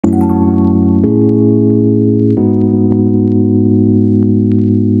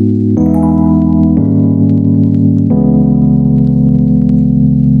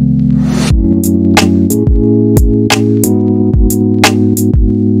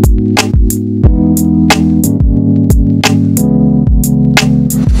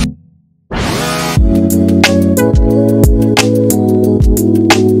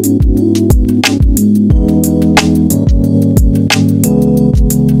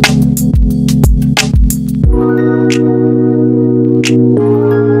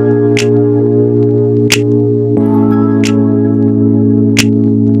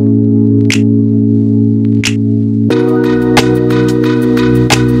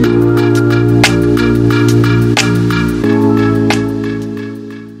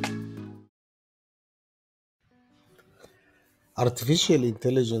Artificial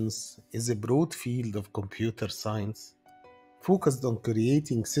intelligence is a broad field of computer science focused on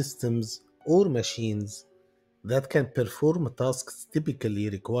creating systems or machines that can perform tasks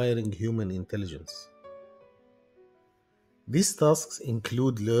typically requiring human intelligence. These tasks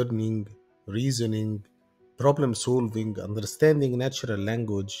include learning, reasoning, problem solving, understanding natural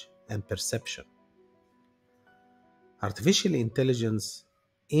language, and perception. Artificial intelligence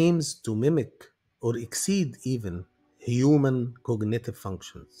aims to mimic or exceed even human cognitive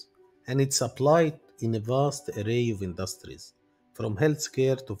functions, and it's applied in a vast array of industries, from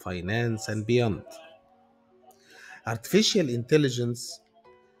healthcare to finance and beyond. Artificial intelligence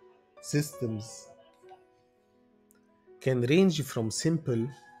systems can range from simple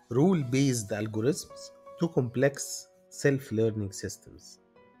rule based algorithms to complex self learning systems.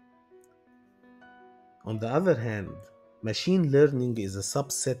 On the other hand, machine learning is a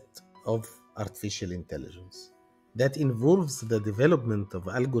subset of artificial intelligence that involves the development of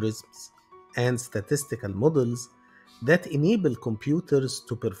algorithms and statistical models that enable computers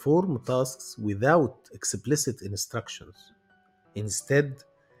to perform tasks without explicit instructions. Instead,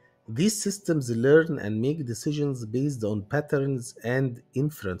 these systems learn and make decisions based on patterns and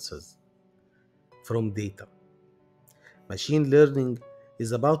inferences from data. Machine learning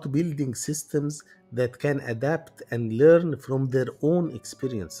is about building systems that can adapt and learn from their own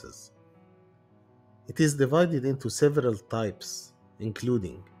experiences. It is divided into several types,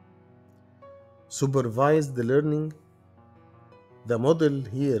 including supervised learning. The model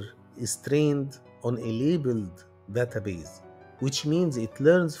here is trained on a labeled database, which means it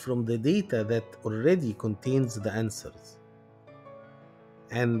learns from the data that already contains the answers.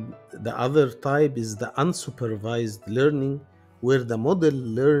 And the other type is the unsupervised learning, where the model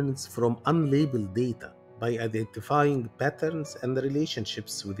learns from unlabeled data by identifying patterns and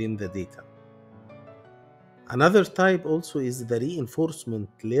relationships within the data. Another type also is the reinforcement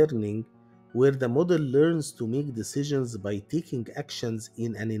learning, where the model learns to make decisions by taking actions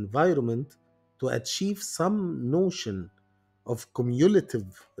in an environment to achieve some notion of cumulative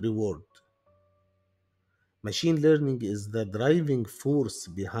reward. Machine learning is the driving force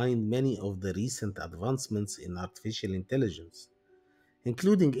behind many of the recent advancements in artificial intelligence,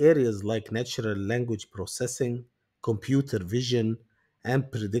 including areas like natural language processing, computer vision, and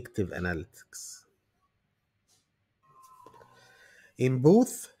predictive analytics. In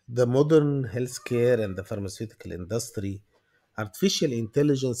both the modern healthcare and the pharmaceutical industry, artificial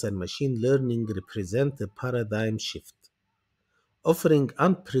intelligence and machine learning represent a paradigm shift, offering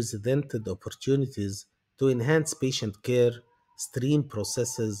unprecedented opportunities to enhance patient care, stream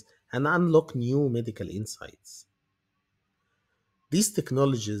processes, and unlock new medical insights. These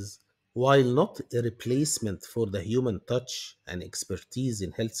technologies, while not a replacement for the human touch and expertise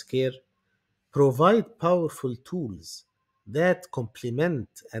in healthcare, provide powerful tools that complement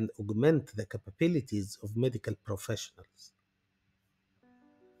and augment the capabilities of medical professionals.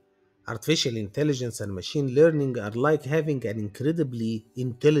 Artificial intelligence and machine learning are like having an incredibly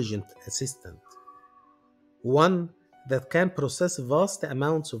intelligent assistant, one that can process vast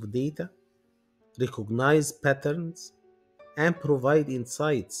amounts of data, recognize patterns, and provide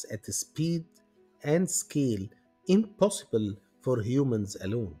insights at a speed and scale impossible for humans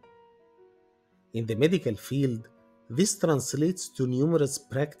alone. In the medical field, this translates to numerous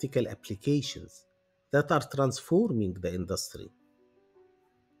practical applications that are transforming the industry.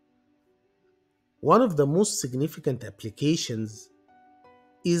 One of the most significant applications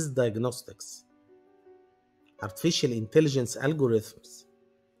is diagnostics. Artificial intelligence algorithms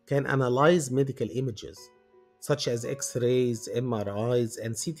can analyze medical images, such as X-rays, MRIs,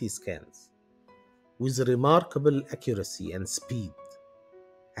 and CT scans, with remarkable accuracy and speed,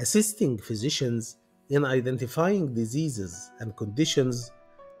 assisting physicians in identifying diseases and conditions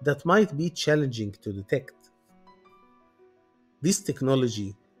that might be challenging to detect. This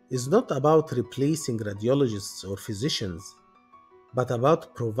technology is not about replacing radiologists or physicians, but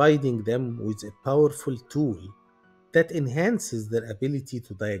about providing them with a powerful tool that enhances their ability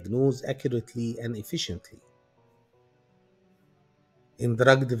to diagnose accurately and efficiently. In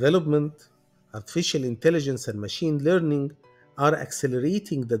drug development, artificial intelligence and machine learning are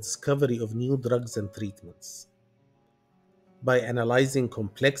accelerating the discovery of new drugs and treatments. By analyzing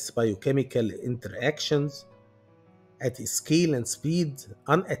complex biochemical interactions at a scale and speed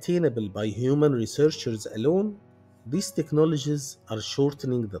unattainable by human researchers alone, these technologies are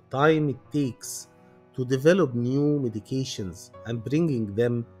shortening the time it takes to develop new medications and bringing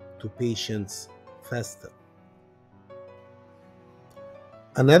them to patients faster.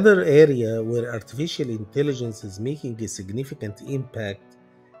 Another area where artificial intelligence is making a significant impact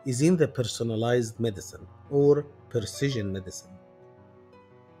is in the personalized medicine or precision medicine.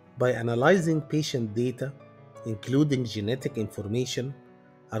 By analyzing patient data, including genetic information,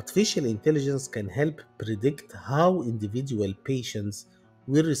 artificial intelligence can help predict how individual patients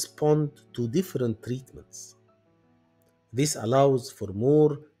will respond to different treatments. This allows for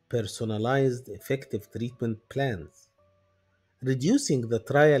more personalized, effective treatment plans, reducing the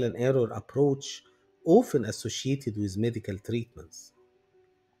trial and error approach often associated with medical treatments.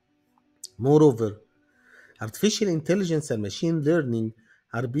 Moreover, artificial intelligence and machine learning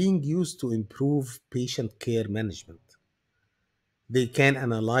are being used to improve patient care management. They can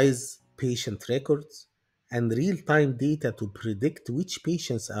analyze patient records and real time data to predict which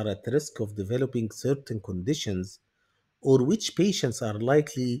patients are at risk of developing certain conditions or which patients are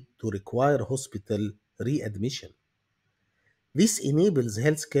likely to require hospital readmission. This enables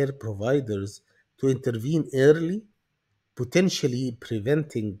healthcare providers to intervene early, potentially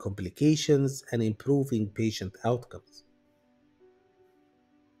preventing complications and improving patient outcomes.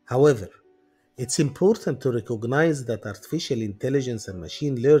 However, it's important to recognize that artificial intelligence and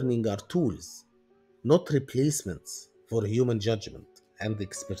machine learning are tools, not replacements for human judgment and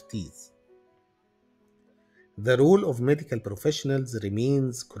expertise. The role of medical professionals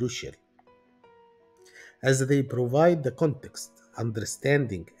remains crucial as they provide the context,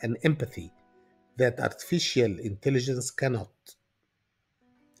 understanding, and empathy that artificial intelligence cannot.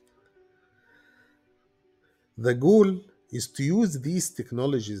 The goal is to use these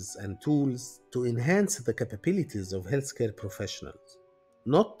technologies and tools to enhance the capabilities of healthcare professionals,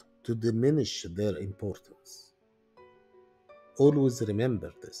 not to diminish their importance. Always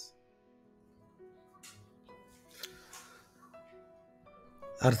remember this.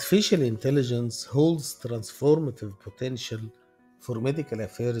 Artificial intelligence holds transformative potential for medical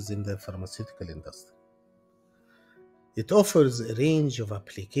affairs in the pharmaceutical industry. It offers a range of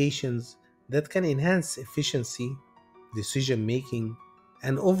applications that can enhance efficiency, decision making,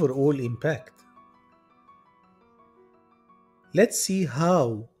 and overall impact. Let's see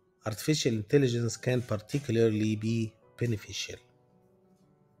how artificial intelligence can particularly be beneficial.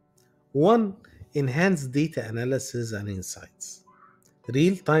 1. Enhanced data analysis and insights.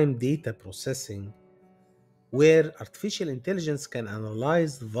 Real time data processing, where artificial intelligence can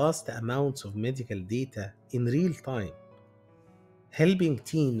analyze vast amounts of medical data in real time, helping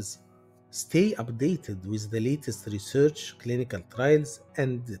teams stay updated with the latest research, clinical trials,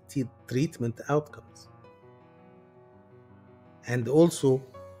 and treatment outcomes. And also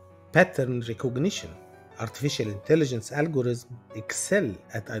pattern recognition. Artificial intelligence algorithms excel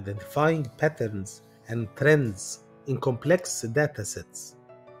at identifying patterns and trends in complex datasets,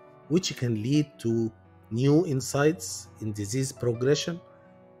 which can lead to new insights in disease progression,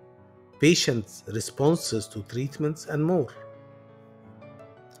 patient responses to treatments, and more.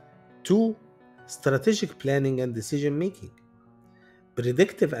 2. Strategic planning and decision making.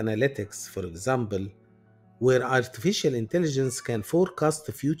 Predictive analytics, for example, where artificial intelligence can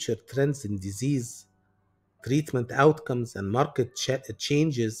forecast future trends in disease, treatment outcomes, and market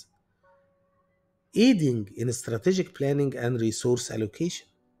changes, aiding in strategic planning and resource allocation.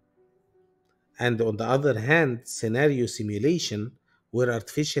 And on the other hand, scenario simulation, where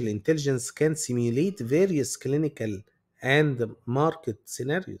artificial intelligence can simulate various clinical and market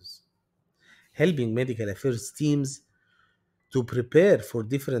scenarios, helping medical affairs teams to prepare for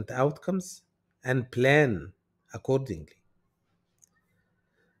different outcomes and plan accordingly.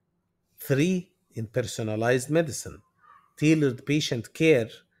 3. In personalized medicine, tailored patient care.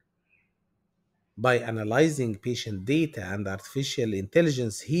 By analyzing patient data, and artificial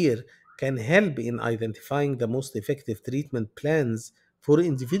intelligence here can help in identifying the most effective treatment plans for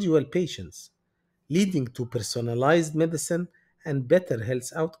individual patients, leading to personalized medicine and better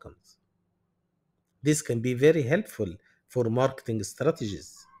health outcomes. This can be very helpful for marketing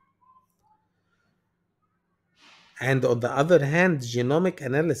strategies. And on the other hand, genomic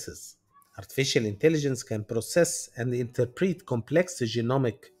analysis. Artificial intelligence can process and interpret complex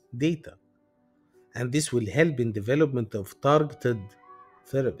genomic data, and this will help in development of targeted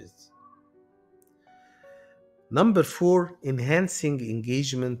therapies. Number 4, enhancing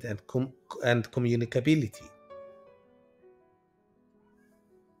engagement and communicability.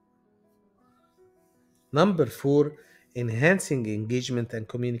 Number 4, enhancing engagement and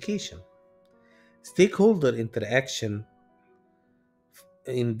communication. Stakeholder interaction.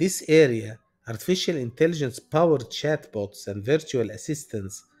 In this area, artificial intelligence powered chatbots and virtual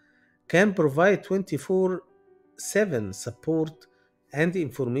assistants can provide 24/7 support and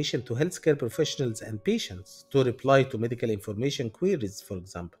information to healthcare professionals and patients to reply to medical information queries, for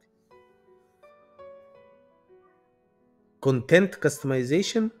example. Content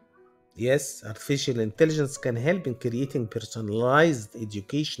customization. Yes, artificial intelligence can help in creating personalized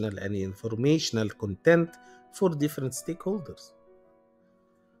educational and informational content for different stakeholders.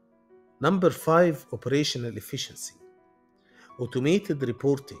 Number five, operational efficiency. Automated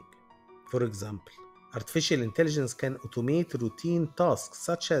reporting. For example, artificial intelligence can automate routine tasks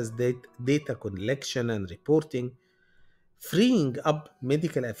such as data collection and reporting, freeing up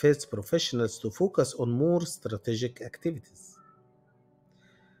medical affairs professionals to focus on more strategic activities.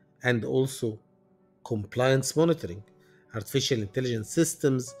 And also, compliance monitoring. Artificial intelligence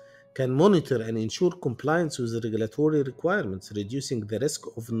systems can monitor and ensure compliance with regulatory requirements, reducing the risk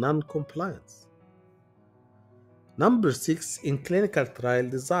of non compliance. Number six, in clinical trial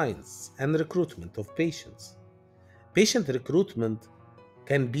designs and recruitment of patients. Patient recruitment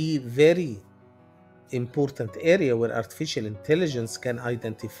can be very important area where artificial intelligence can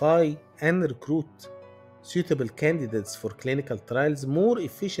identify and recruit suitable candidates for clinical trials more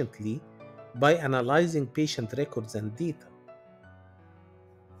efficiently by analyzing patient records and data.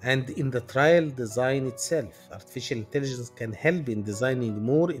 And in the trial design itself, artificial intelligence can help in designing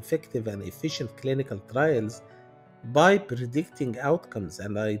more effective and efficient clinical trials by predicting outcomes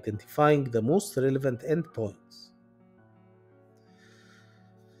and identifying the most relevant endpoints.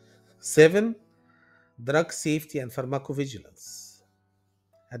 7. Drug safety and pharmacovigilance.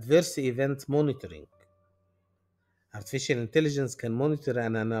 Adverse event monitoring. Artificial intelligence can monitor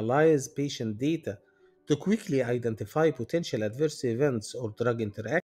and analyze patient data to quickly identify potential adverse events or drug interactions